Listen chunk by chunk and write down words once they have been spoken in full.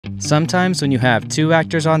Sometimes when you have two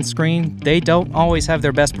actors on screen, they don't always have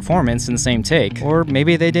their best performance in the same take, or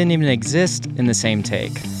maybe they didn't even exist in the same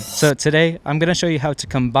take. So today, I'm going to show you how to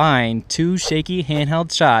combine two shaky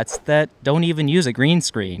handheld shots that don't even use a green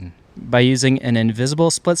screen by using an invisible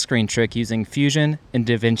split screen trick using Fusion and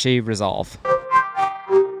DaVinci Resolve.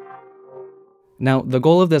 Now, the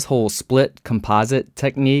goal of this whole split composite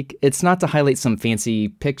technique, it's not to highlight some fancy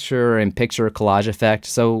picture-in-picture collage effect,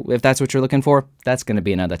 so if that's what you're looking for, that's going to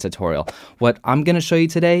be another tutorial. What I'm going to show you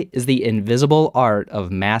today is the invisible art of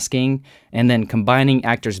masking and then combining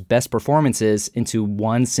actors' best performances into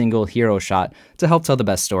one single hero shot to help tell the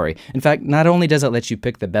best story. In fact, not only does it let you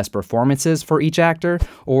pick the best performances for each actor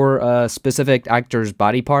or a specific actor's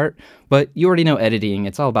body part, but you already know editing.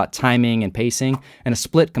 It's all about timing and pacing, and a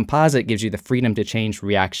split composite gives you the freedom to change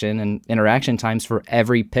reaction and interaction times for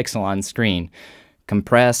every pixel on screen.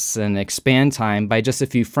 Compress and expand time by just a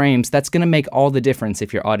few frames, that's going to make all the difference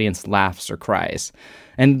if your audience laughs or cries.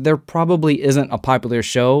 And there probably isn't a popular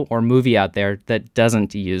show or movie out there that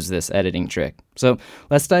doesn't use this editing trick. So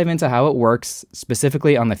let's dive into how it works,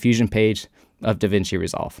 specifically on the Fusion page of DaVinci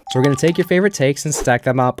Resolve. So we're going to take your favorite takes and stack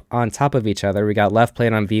them up on top of each other. We got left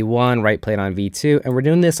plate on V1, right plate on V2, and we're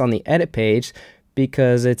doing this on the edit page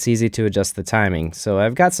because it's easy to adjust the timing. So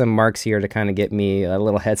I've got some marks here to kind of get me a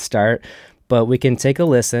little head start, but we can take a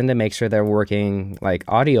listen to make sure they're working like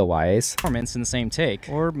audio-wise. Performance in the same take,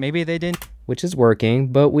 or maybe they didn't, which is working,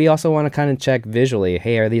 but we also want to kind of check visually,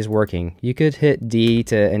 hey, are these working? You could hit D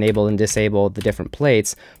to enable and disable the different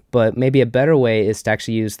plates, but maybe a better way is to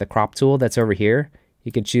actually use the crop tool that's over here.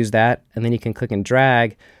 You could choose that, and then you can click and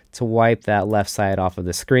drag to wipe that left side off of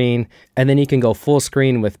the screen. And then you can go full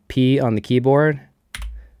screen with P on the keyboard,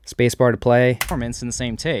 spacebar to play. Performance in the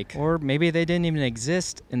same take, or maybe they didn't even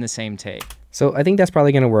exist in the same take. So I think that's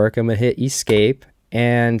probably gonna work. I'm gonna hit escape,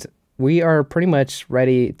 and we are pretty much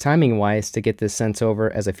ready timing-wise to get this sent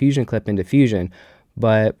over as a Fusion clip into Fusion,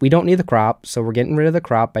 but we don't need the crop, so we're getting rid of the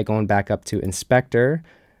crop by going back up to Inspector,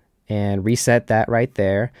 and reset that right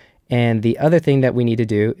there. And the other thing that we need to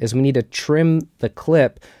do is we need to trim the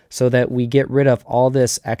clip so that we get rid of all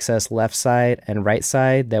this excess left side and right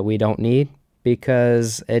side that we don't need,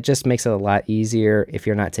 because it just makes it a lot easier if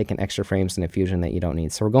you're not taking extra frames in a Fusion that you don't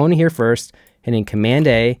need. So we're going to here first, hitting Command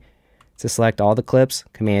A to select all the clips,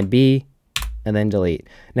 Command B, and then delete.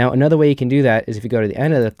 Now another way you can do that is if you go to the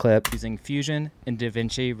end of the clip using Fusion and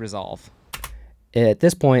DaVinci Resolve. At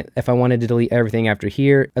this point, if I wanted to delete everything after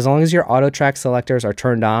here, as long as your auto track selectors are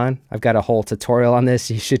turned on, I've got a whole tutorial on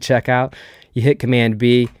this you should check out. You hit Command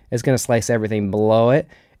B, it's going to slice everything below it.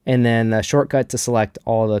 And then the shortcut to select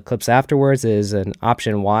all the clips afterwards is an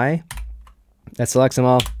Option Y. That selects them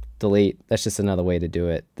all, delete. That's just another way to do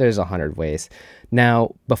it. There's 100 ways.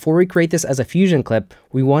 Now, before we create this as a Fusion clip,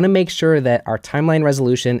 we want to make sure that our timeline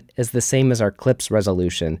resolution is the same as our clip's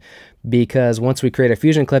resolution, because once we create a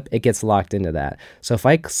Fusion clip, it gets locked into that. So if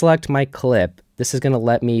I select my clip, this is going to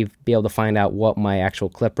let me be able to find out what my actual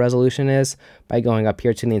clip resolution is by going up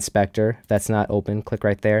here to the inspector. If that's not open, click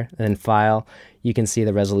right there, and then File. You can see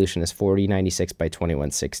the resolution is 4096 by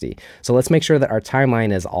 2160. So let's make sure that our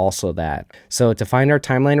timeline is also that. So to find our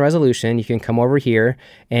timeline resolution, you can come over here,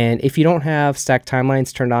 and if you don't have stacked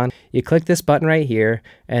timelines turned on, you click this button right here,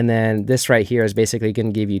 and then this right here is basically going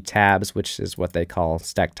to give you tabs, which is what they call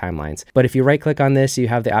stacked timelines. But if you right click on this, you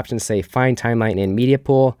have the option to say Find Timeline in Media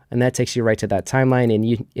Pool, and that takes you right to that timeline,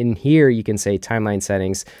 and in here you can say Timeline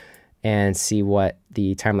Settings and see what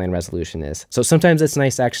the timeline resolution is. So sometimes it's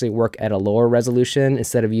nice to actually work at a lower resolution.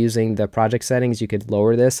 Instead of using the project settings, you could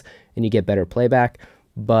lower this and you get better playback.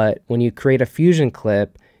 But when you create a Fusion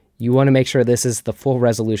clip, you want to make sure this is the full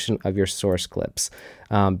resolution of your source clips,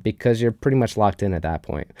 because you're pretty much locked in at that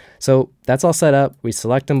point. So that's all set up. We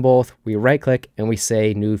select them both, we right click, and we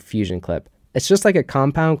say New Fusion Clip. It's just like a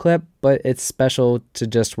compound clip, but it's special to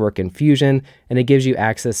just work in Fusion, and it gives you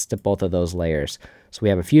access to both of those layers. So we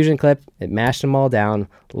have a Fusion clip, it mashed them all down.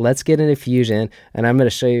 Let's get into Fusion, and I'm going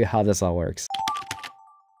to show you how this all works.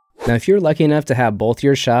 Now, if you're lucky enough to have both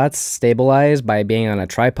your shots stabilized by being on a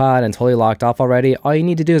tripod and totally locked off already, all you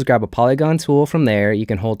need to do is grab a Polygon tool from there. You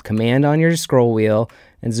can hold Command on your scroll wheel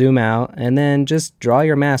and zoom out, and then just draw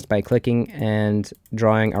your mask by clicking and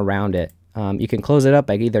drawing around it. You can close it up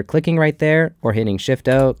by either clicking right there or hitting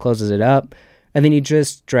Shift-O, closes it up. And then you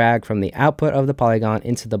just drag from the output of the polygon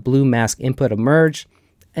into the blue mask input of merge,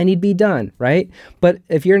 and you'd be done, right? But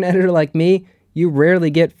if you're an editor like me, you rarely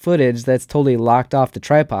get footage that's totally locked off to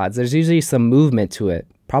tripods. There's usually some movement to it,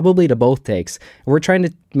 probably to both takes. We're trying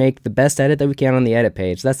to make the best edit that we can on the edit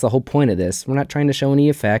page. That's the whole point of this. We're not trying to show any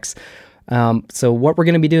effects. So what we're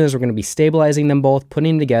going to be doing is we're going to be stabilizing them both,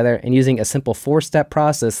 putting them together, and using a simple 4-step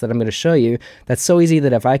process that I'm going to show you that's so easy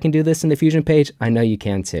that if I can do this in the Fusion page, I know you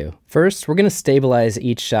can too. First, we're going to stabilize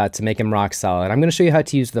each shot to make them rock solid. I'm going to show you how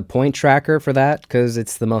to use the point tracker for that because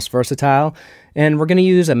it's the most versatile. And we're going to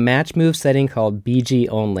use a match move setting called BG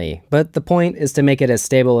only, but the point is to make it as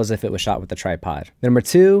stable as if it was shot with the tripod. Number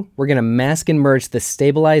 2, we're going to mask and merge the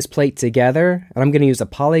stabilized plate together, and I'm going to use a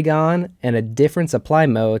polygon and a difference apply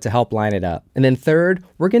mode to help line it up. And then third,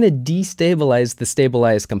 we're going to destabilize the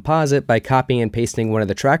stabilized composite by copying and pasting one of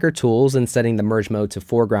the tracker tools and setting the merge mode to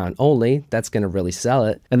foreground only. That's going to really sell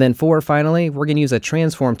it. And then 4, finally, we're going to use a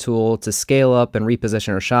transform tool to scale up and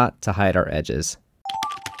reposition our shot to hide our edges.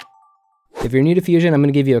 If you're new to Fusion, I'm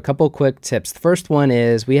going to give you a couple quick tips. The first one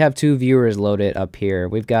is we have 2 viewers loaded up here.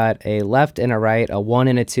 We've got a left and a right, a 1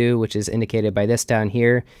 and a 2, which is indicated by this down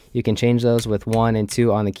here. You can change those with 1 and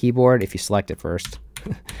 2 on the keyboard if you select it first.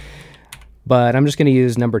 But I'm just going to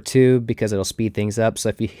use number 2 because it'll speed things up. So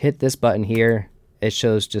if you hit this button here, it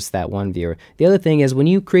shows just that one viewer. The other thing is when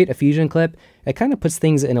you create a Fusion clip, it kind of puts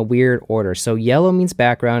things in a weird order. So yellow means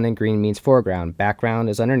background and green means foreground. Background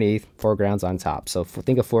is underneath, foreground's on top. So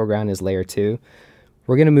think of foreground as layer 2.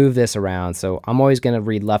 We're going to move this around. So I'm always going to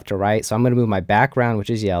read left to right. So I'm going to move my background,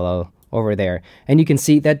 which is yellow, over there. And you can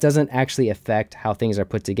see that doesn't actually affect how things are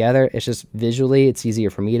put together. It's just visually, it's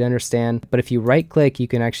easier for me to understand. But if you right click, you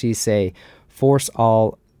can actually say force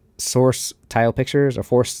all source tile pictures or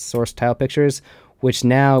force source tile pictures, which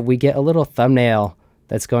now we get a little thumbnail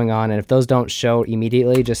that's going on. And if those don't show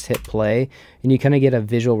immediately, just hit play and you kind of get a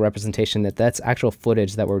visual representation that that's actual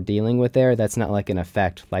footage that we're dealing with there. That's not like an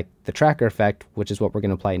effect like the tracker effect, which is what we're going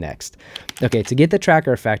to apply next. Okay, to get the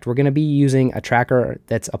tracker effect, we're going to be using a tracker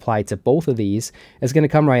that's applied to both of these. It's going to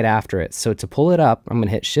come right after it. So to pull it up, I'm going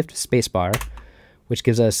to hit Shift Spacebar, which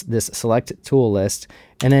gives us this select tool list.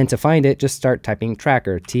 And then to find it, just start typing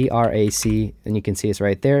tracker, T-R-A-C, and you can see it's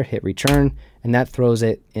right there, hit return, and that throws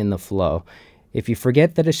it in the flow. If you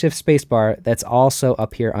forget that it's Shift Spacebar, that's also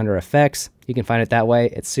up here under effects. You can find it that way.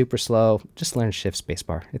 It's super slow. Just learn Shift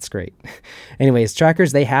Spacebar. It's great. Anyways,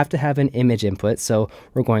 trackers, they have to have an image input. So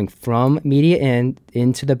we're going from media in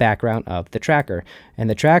into the background of the tracker. And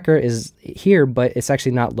the tracker is here, but it's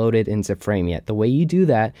actually not loaded into frame yet. The way you do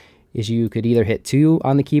that is you could either hit 2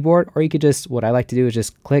 on the keyboard, or you could just, what I like to do is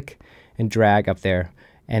just click and drag up there.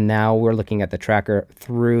 And now we're looking at the tracker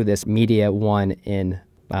through this media 1 in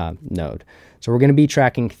node. So we're going to be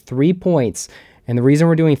tracking 3 points. And the reason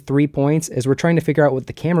we're doing 3 points is we're trying to figure out what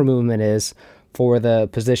the camera movement is for the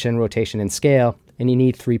position, rotation, and scale. And you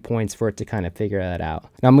need 3 points for it to kind of figure that out.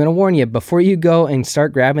 Now I'm going to warn you, before you go and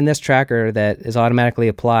start grabbing this tracker that is automatically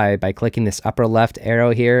applied by clicking this upper left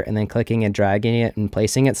arrow here and then clicking and dragging it and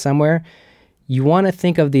placing it somewhere, you want to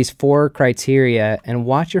think of these 4 criteria and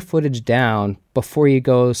watch your footage down before you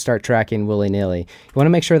go start tracking willy-nilly. You want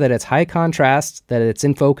to make sure that it's high contrast, that it's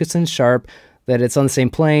in focus and sharp, that it's on the same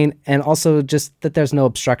plane, and also just that there's no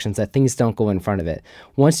obstructions, that things don't go in front of it.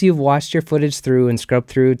 Once you've watched your footage through and scrubbed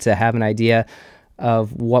through to have an idea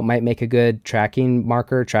of what might make a good tracking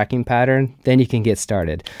marker, tracking pattern, then you can get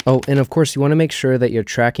started. Oh, and of course you want to make sure that your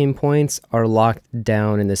tracking points are locked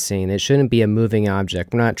down in the scene. It shouldn't be a moving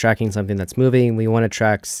object. We're not tracking something that's moving. We want to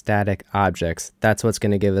track static objects. That's what's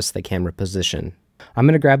going to give us the camera position. I'm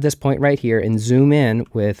going to grab this point right here and zoom in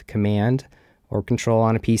with Command or Control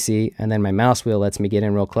on a PC, and then my mouse wheel lets me get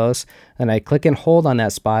in real close. Then I click and hold on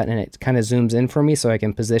that spot and it kind of zooms in for me so I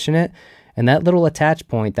can position it. And that little attach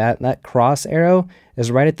point, that cross arrow, is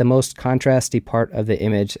right at the most contrasty part of the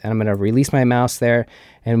image. And I'm going to release my mouse there,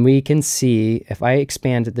 and we can see, if I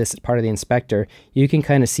expand this part of the inspector, you can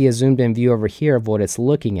kind of see a zoomed in view over here of what it's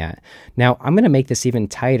looking at. Now, I'm going to make this even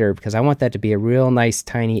tighter because I want that to be a real nice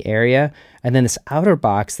tiny area. And then this outer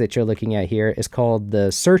box that you're looking at here is called the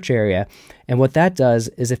search area. And what that does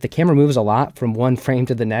is if the camera moves a lot from one frame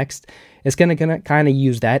to the next, it's going to kind of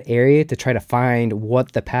use that area to try to find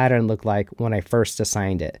what the pattern looked like when I first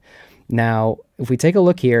assigned it. Now, if we take a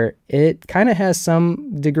look here, it kind of has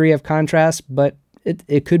some degree of contrast, but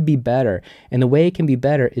it could be better. And the way it can be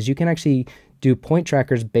better is you can actually do point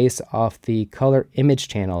trackers based off the color image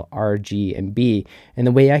channel, R, G, and B. And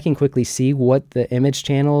the way I can quickly see what the image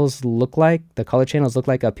channels look like, the color channels look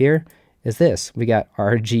like up here, is this. We got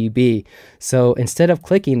RGB. So instead of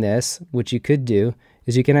clicking this, which you could do,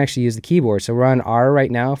 is you can actually use the keyboard. So we're on R right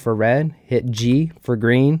now for red, hit G for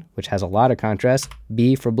green, which has a lot of contrast,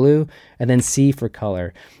 B for blue, and then C for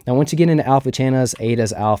color. Now once you get into alpha channels, A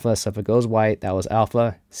does alpha, so if it goes white, that was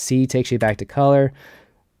alpha. C takes you back to color.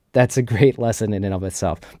 That's a great lesson in and of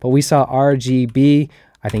itself. But we saw RGB.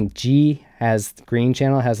 I think G has green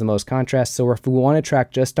channel, has the most contrast. So if we want to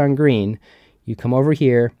track just on green, you come over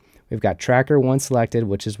here. We've got tracker 1 selected,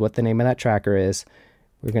 which is what the name of that tracker is.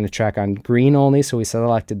 We're going to track on green only, so we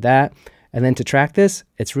selected that. And then to track this,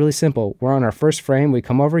 it's really simple. We're on our first frame. We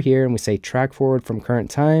come over here and we say track forward from current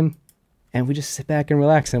time. And we just sit back and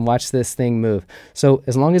relax and watch this thing move. So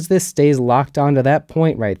as long as this stays locked onto that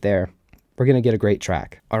point right there, we're going to get a great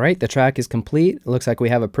track. All right, the track is complete. It looks like we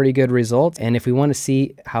have a pretty good result. And if we want to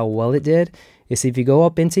see how well it did, is if you go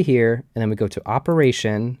up into here and then we go to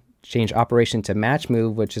operation, change operation to match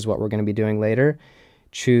move, which is what we're going to be doing later.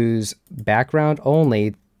 Choose background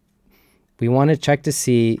only. We want to check to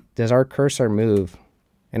see, does our cursor move?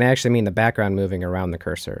 And I actually mean the background moving around the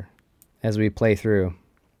cursor as we play through.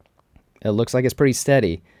 It looks like it's pretty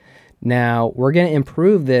steady. Now we're going to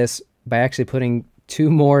improve this by actually putting 2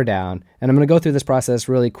 more down. And I'm going to go through this process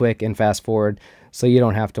really quick and fast forward so you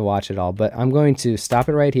don't have to watch it all. But I'm going to stop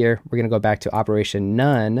it right here. We're going to go back to operation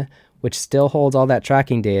none, which still holds all that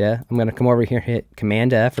tracking data. I'm going to come over here, hit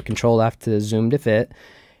Command F or Control F to zoom to fit.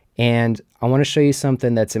 And I want to show you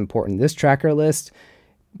something that's important. This tracker list,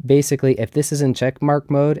 basically, if this is in check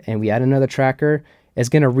mark mode and we add another tracker, it's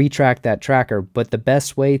going to retrack that tracker. But the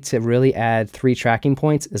best way to really add 3 tracking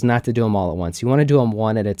points is not to do them all at once. You want to do them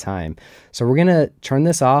one at a time. So we're going to turn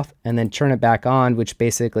this off and then turn it back on, which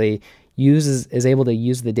basically is able to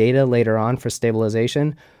use the data later on for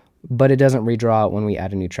stabilization, but it doesn't redraw it when we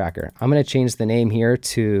add a new tracker. I'm going to change the name here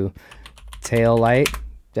to tail light.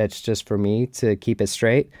 That's just for me to keep it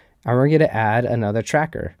straight. And we're going to add another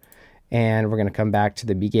tracker. And we're going to come back to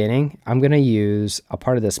the beginning. I'm going to use a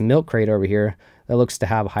part of this milk crate over here that looks to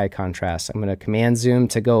have high contrast. I'm going to command zoom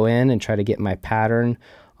to go in and try to get my pattern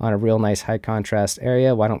on a real nice high contrast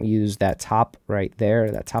area. Why don't we use that top right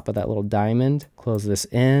there, that top of that little diamond. Close this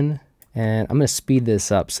in. And I'm going to speed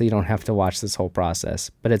this up so you don't have to watch this whole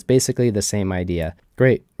process. But it's basically the same idea.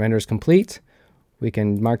 Great, render is complete. We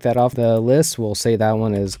can mark that off the list. We'll say that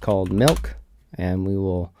one is called milk. And we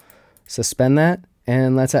will suspend that.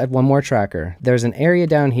 And let's add one more tracker. There's an area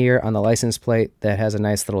down here on the license plate that has a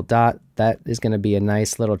nice little dot. That is going to be a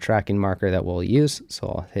nice little tracking marker that we'll use. So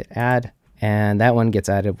I'll hit add. And that one gets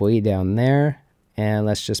added way down there. And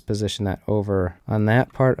let's just position that over on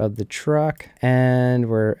that part of the truck. And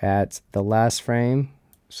we're at the last frame,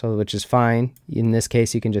 so which is fine. In this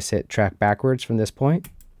case, you can just hit track backwards from this point.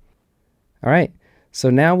 All right. So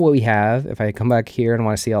now what we have, if I come back here and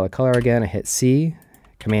want to see all the color again, I hit C,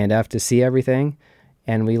 Command F to see everything.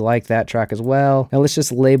 And we like that track as well. Now let's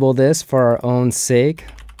just label this for our own sake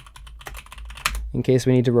in case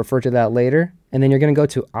we need to refer to that later. And then you're going to go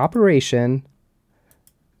to Operation,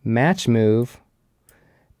 Match Move,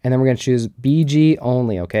 and then we're going to choose BG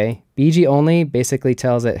only, okay? BG only basically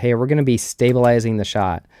tells it, hey, we're going to be stabilizing the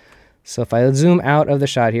shot. So if I zoom out of the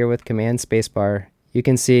shot here with Command Spacebar, you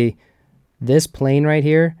can see this plane right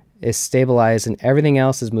here is stabilized and everything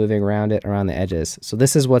else is moving around it, around the edges. So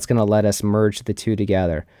this is what's going to let us merge the two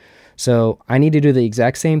together. So I need to do the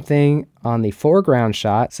exact same thing on the foreground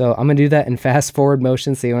shot. So I'm going to do that in fast forward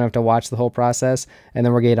motion so you don't have to watch the whole process. And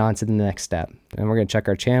then we'll get on to the next step. And we're going to check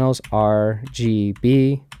our channels,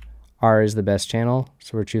 RGB. R is the best channel,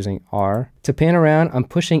 so we're choosing R. To pan around, I'm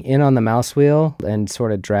pushing in on the mouse wheel and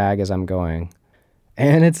sort of drag as I'm going.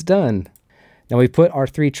 And it's done. Now we put our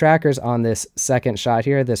 3 trackers on this second shot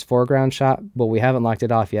here, this foreground shot, but we haven't locked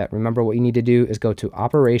it off yet. Remember, what you need to do is go to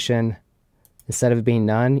Operation. Instead of it being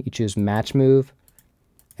none, you choose Match Move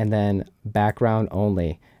and then Background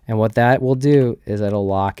Only. And what that will do is it'll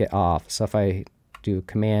lock it off. So if I do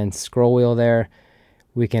Command Scroll Wheel there,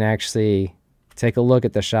 we can actually take a look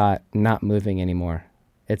at the shot not moving anymore.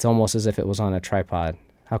 It's almost as if it was on a tripod.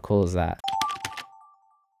 How cool is that?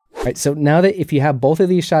 All right, so now that if you have both of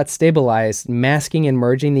these shots stabilized, masking and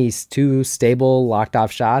merging these 2 stable locked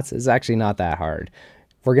off shots is actually not that hard.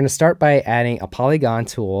 We're going to start by adding a Polygon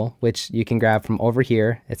tool, which you can grab from over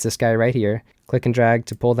here. It's this guy right here. Click and drag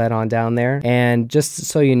to pull that on down there. And just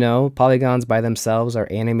so you know, polygons by themselves are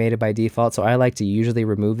animated by default. So I like to usually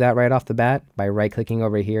remove that right off the bat by right clicking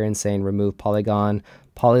over here and saying remove polygon,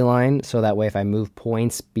 polyline. So that way if I move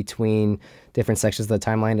points between different sections of the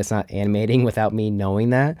timeline, it's not animating without me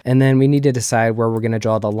knowing that. And then we need to decide where we're going to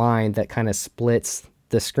draw the line that kind of splits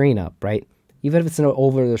the screen up, right? Even if it's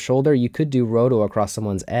over the shoulder, you could do roto across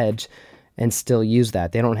someone's edge and still use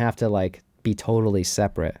that. They don't have to like be totally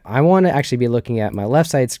separate. I want to actually be looking at my left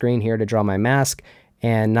side screen here to draw my mask,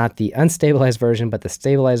 and not the unstabilized version, but the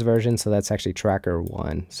stabilized version. So that's actually tracker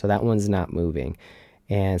 1. So that one's not moving.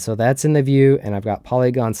 And so that's in the view, and I've got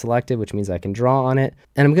polygon selected, which means I can draw on it.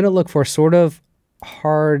 And I'm going to look for sort of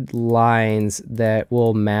hard lines that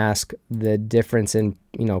will mask the difference in,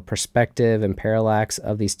 you know, perspective and parallax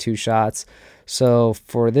of these two shots. So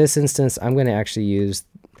for this instance, I'm going to actually use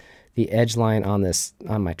the edge line on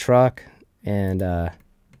my truck and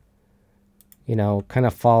you know, kind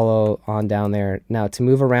of follow on down there. Now to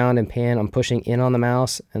move around and pan, I'm pushing in on the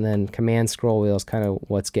mouse, and then command scroll wheel is kind of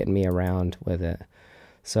what's getting me around with it.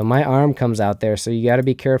 So my arm comes out there, so you got to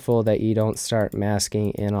be careful that you don't start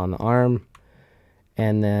masking in on the arm.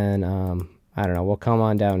 And then I don't know, we'll come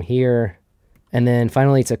on down here, and then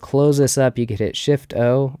finally to close this up, you could hit Shift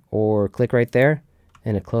O or click right there,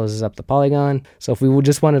 and it closes up the polygon. So if we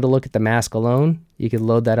just wanted to look at the mask alone, you could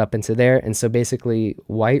load that up into there. And so basically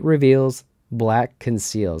white reveals, black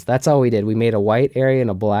conceals. That's all we did. We made a white area and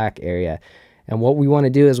a black area. And what we want to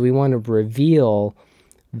do is we want to reveal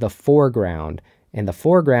the foreground. And the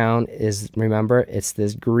foreground is, remember, it's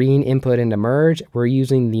this green input into merge. We're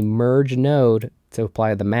using the merge node to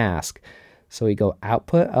apply the mask. So we go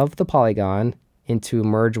output of the polygon into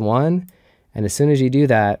merge one. And as soon as you do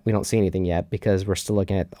that, we don't see anything yet because we're still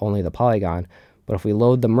looking at only the polygon. But if we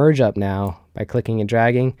load the merge up now by clicking and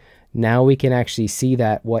dragging, now we can actually see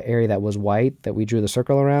that what area that was white that we drew the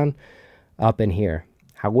circle around up in here.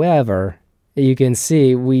 However, you can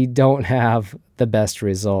see we don't have the best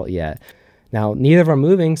result yet. Now, neither of them are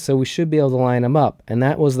moving, so we should be able to line them up. And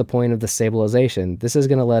that was the point of the stabilization. This is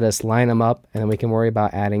going to let us line them up, and then we can worry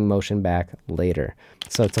about adding motion back later.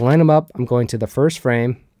 So to line them up, I'm going to the first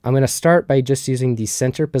frame. I'm going to start by just using the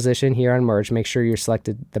center position here on merge. Make sure you're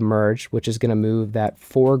selected the merge, which is going to move that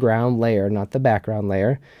foreground layer, not the background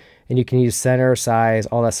layer. And you can use center, size,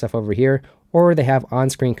 all that stuff over here, or they have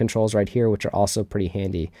on-screen controls right here, which are also pretty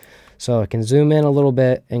handy. So I can zoom in a little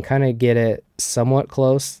bit and kind of get it somewhat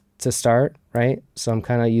close to start, right? So I'm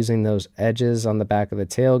kind of using those edges on the back of the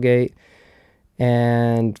tailgate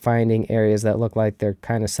and finding areas that look like they're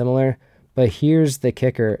kind of similar. But here's the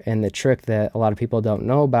kicker and the trick that a lot of people don't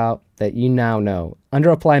know about that you now know. Under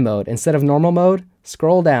apply mode, instead of normal mode,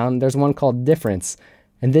 scroll down, there's one called difference.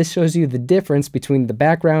 And this shows you the difference between the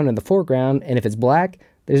background and the foreground. And if it's black,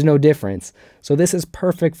 there's no difference. So this is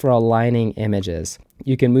perfect for aligning images.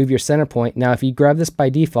 You can move your center point. Now, if you grab this by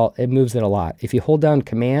default, it moves it a lot. If you hold down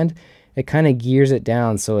Command, it kind of gears it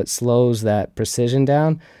down so it slows that precision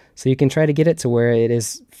down. So you can try to get it to where it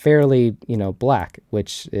is fairly, you know, black,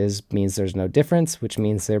 which means there's no difference, which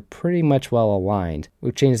means they're pretty much well aligned.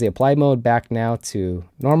 We've changed the apply mode back now to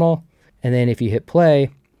normal. And then if you hit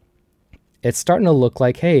play, it's starting to look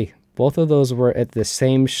like, hey, both of those were at the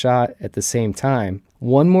same shot at the same time.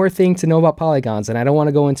 One more thing to know about polygons, and I don't want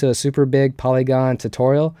to go into a super big polygon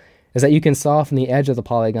tutorial, is that you can soften the edge of the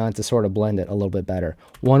polygon to sort of blend it a little bit better.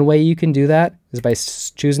 One way you can do that is by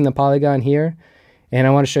choosing the polygon here. And I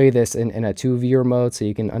want to show you this in a 2-viewer mode so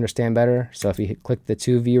you can understand better. So if you click the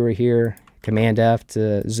 2-viewer here, Command F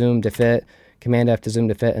to zoom to fit, Command F to zoom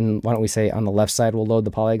to fit, and why don't we say on the left side we'll load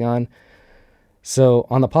the polygon. So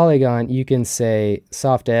on the polygon, you can say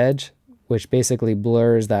soft edge, which basically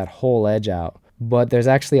blurs that whole edge out. But there's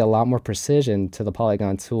actually a lot more precision to the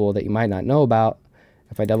polygon tool that you might not know about.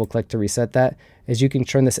 If I double click to reset that, is you can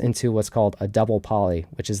turn this into what's called a double poly,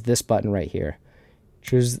 which is this button right here.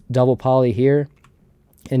 Choose double poly here.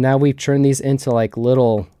 And now we've turned these into like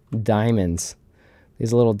little diamonds.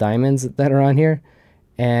 These little diamonds that are on here.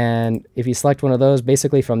 And if you select one of those,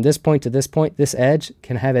 basically from this point to this point, this edge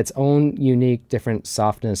can have its own unique different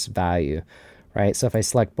softness value, right? So if I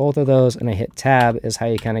select both of those and I hit tab is how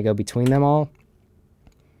you kind of go between them all.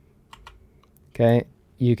 Okay,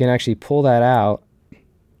 you can actually pull that out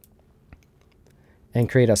and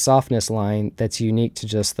create a softness line that's unique to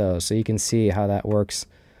just those. So you can see how that works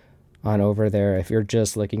on over there if you're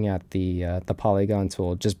just looking at the polygon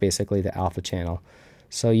tool, just basically the alpha channel.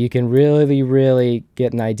 So you can really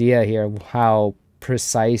get an idea here of how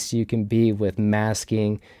precise you can be with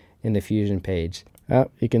masking in the Fusion page. Oh,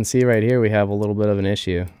 you can see right here we have a little bit of an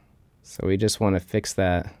issue. So we just want to fix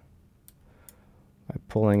that by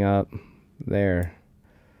pulling up there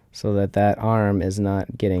so that that arm is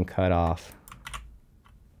not getting cut off.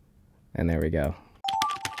 And there we go.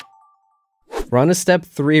 We're on to step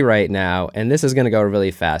 3 right now, and this is going to go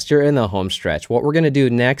really fast. You're in the home stretch. What we're going to do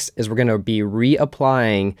next is we're going to be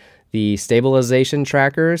reapplying the stabilization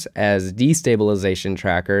trackers as destabilization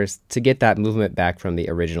trackers to get that movement back from the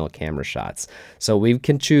original camera shots. So we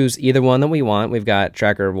can choose either one that we want. We've got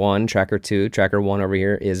tracker 1, tracker 2. Tracker 1 over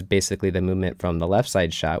here is basically the movement from the left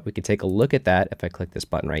side shot. We can take a look at that if I click this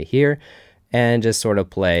button right here and just sort of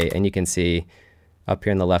play, and you can see up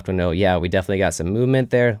here in the left window, yeah, we definitely got some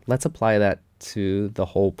movement there. Let's apply that to the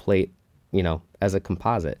whole plate as a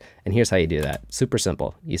composite. And here's how you do that. Super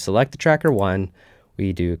simple. You select the tracker 1,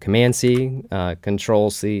 we do Command C, Control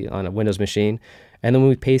C on a Windows machine, and then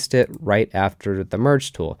we paste it right after the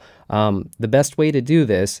merge tool. The best way to do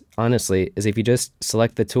this, honestly, is if you just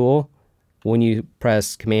select the tool, when you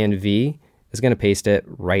press Command V, it's going to paste it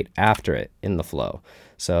right after it in the flow.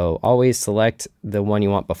 So always select the one you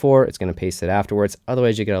want before, it's going to paste it afterwards.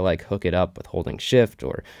 Otherwise, you got to like hook it up with holding Shift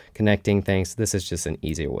or connecting things. This is just an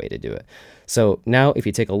easier way to do it. So now if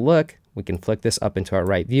you take a look, we can flick this up into our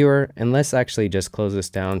right viewer, and let's actually just close this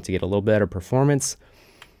down to get a little better performance.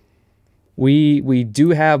 We do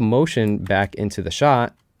have motion back into the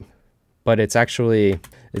shot, but it's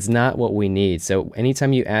not what we need. So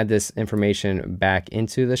anytime you add this information back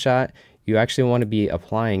into the shot, you actually want to be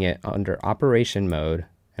applying it under operation mode,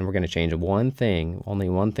 and we're going to change only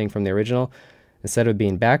one thing from the original. Instead of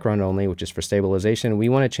being background only, which is for stabilization, we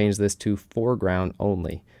want to change this to foreground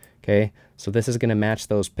only. Okay, so this is going to match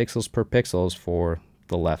those pixels per pixels for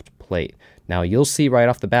the left plate. Now you'll see right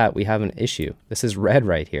off the bat we have an issue. This is red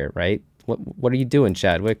right here, right? What are you doing,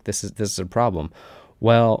 Chadwick? This is a problem.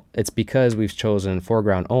 Well, it's because we've chosen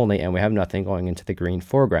foreground only and we have nothing going into the green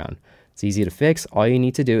foreground. It's easy to fix. All you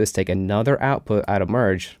need to do is take another output out of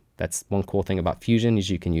merge. That's one cool thing about Fusion,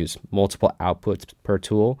 is you can use multiple outputs per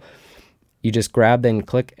tool. You just grab, then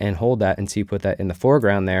click and hold that until you put that in the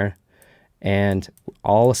foreground there. And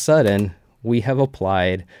all of a sudden, we have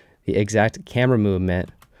applied the exact camera movement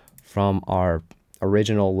from our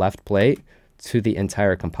original left plate to the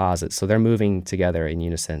entire composite. So they're moving together in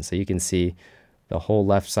unison. So you can see the whole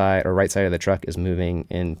left side or right side of the truck is moving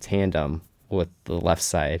in tandem with the left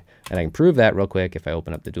side. And I can prove that real quick if I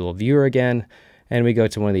open up the dual viewer again and we go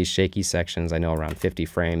to one of these shaky sections. I know around 50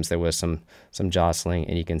 frames there was some jostling,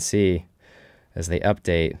 and you can see as they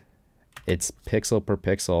update, it's pixel per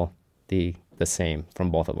pixel the same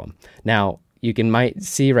from both of them. Now you might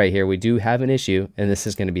see right here we do have an issue, and this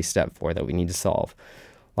is going to be step 4 that we need to solve.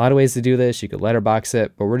 A lot of ways to do this. You could letterbox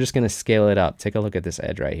it, but we're just going to scale it up. Take a look at this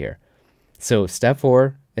edge right here. So step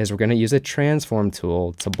 4 is we're going to use a transform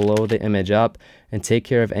tool to blow the image up and take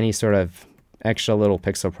care of any sort of extra little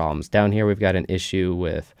pixel problems. Down here we've got an issue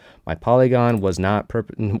with my polygon was not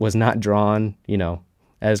drawn,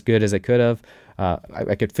 as good as it could have.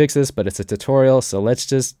 I could fix this, but it's a tutorial, so let's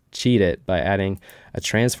just cheat it by adding a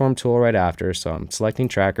transform tool right after. So I'm selecting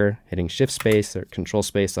tracker, hitting Shift space or Control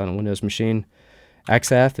space on a Windows machine.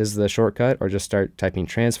 XF is the shortcut, or just start typing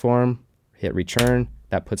transform, hit return.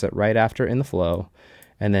 That puts it right after in the flow.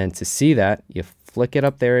 And then to see that, you flick it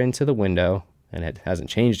up there into the window, and it hasn't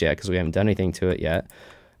changed yet because we haven't done anything to it yet.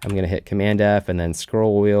 I'm going to hit Command F and then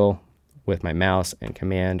scroll wheel with my mouse and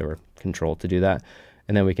Command or Control to do that.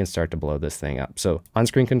 And then we can start to blow this thing up. So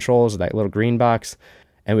on-screen controls, that little green box,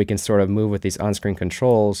 and we can sort of move with these on-screen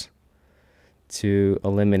controls to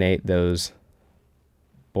eliminate those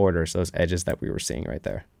borders, those edges that we were seeing right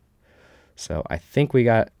there. So I think we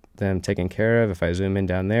got them taken care of. If I zoom in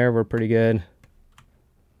down there, we're pretty good.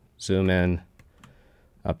 Zoom in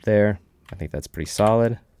up there. I think that's pretty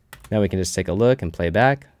solid. Now we can just take a look and play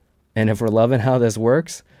back. And if we're loving how this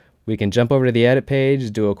works, we can jump over to the edit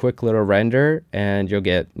page, do a quick little render, and you'll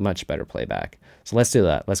get much better playback. So let's do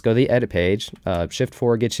that. Let's go to the edit page. Shift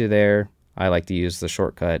 4 gets you there. I like to use the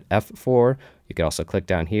shortcut F4. You can also click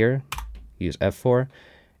down here, use F4.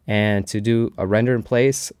 And to do a render in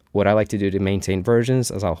place, what I like to do to maintain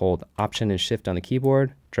versions is I'll hold Option and Shift on the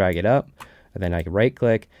keyboard, drag it up, and then I can right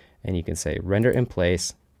click, and you can say render in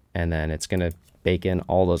place, and then it's going to bake in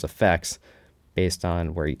all those effects based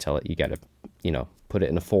on where you tell it you got to, put it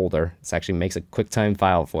in a folder. This actually makes a QuickTime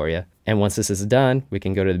file for you. And once this is done, we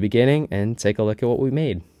can go to the beginning and take a look at what we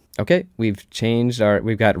made. Okay, we've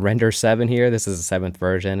got render 7 here. This is the 7th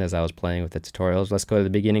version as I was playing with the tutorials. Let's go to the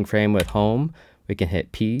beginning frame with home. We can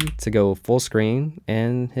hit P to go full screen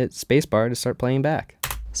and hit spacebar to start playing back.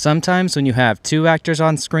 Sometimes when you have 2 actors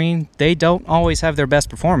on screen, they don't always have their best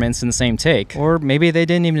performance in the same take, or maybe they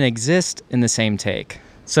didn't even exist in the same take.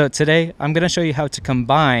 So today, I'm going to show you how to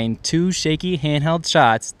combine 2 shaky handheld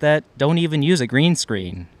shots that don't even use a green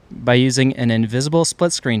screen by using an invisible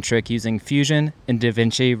split screen trick using Fusion and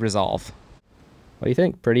DaVinci Resolve. What do you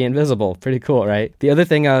think? Pretty invisible. Pretty cool, right? The other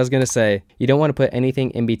thing I was going to say, you don't want to put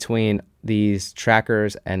anything in between these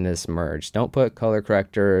trackers and this merge. Don't put color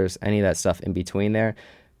correctors, any of that stuff in between there,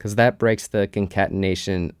 because that breaks the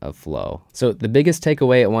concatenation of flow. So the biggest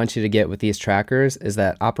takeaway I want you to get with these trackers is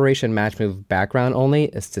that Operation Match Move background only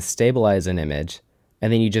is to stabilize an image,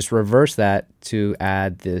 and then you just reverse that to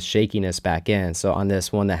add the shakiness back in. So on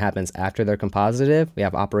this one that happens after they're compositive, we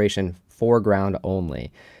have Operation Foreground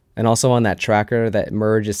only. And also on that tracker, that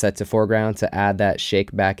merge is set to foreground. To add that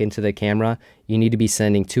shake back into the camera, you need to be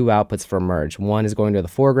sending two outputs for merge. One is going to the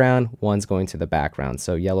foreground, one's going to the background.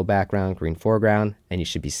 So yellow background, green foreground, and you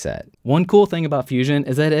should be set. One cool thing about Fusion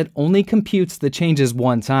is that it only computes the changes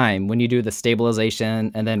one time when you do the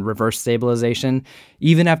stabilization and then reverse stabilization,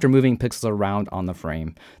 even after moving pixels around on the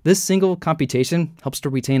frame. This single computation helps to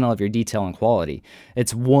retain all of your detail and quality.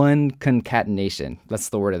 It's one concatenation. That's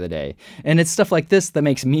the word of the day. And it's stuff like this that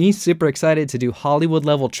makes me super excited to do Hollywood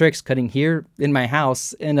level tricks cutting here in my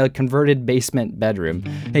house in a converted basement bedroom.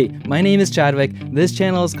 Hey, my name is Chadwick. This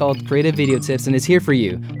channel is called Creative Video Tips and it's here for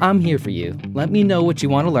you. I'm here for you. Let me know what you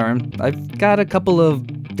want to learn. I've got a couple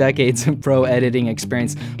of decades of pro editing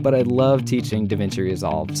experience, but I love teaching DaVinci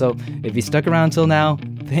Resolve. So if you stuck around till now,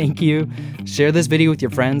 thank you. Share this video with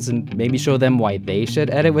your friends and maybe show them why they should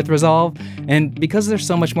edit with Resolve. And because there's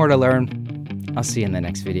so much more to learn, I'll see you in the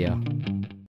next video.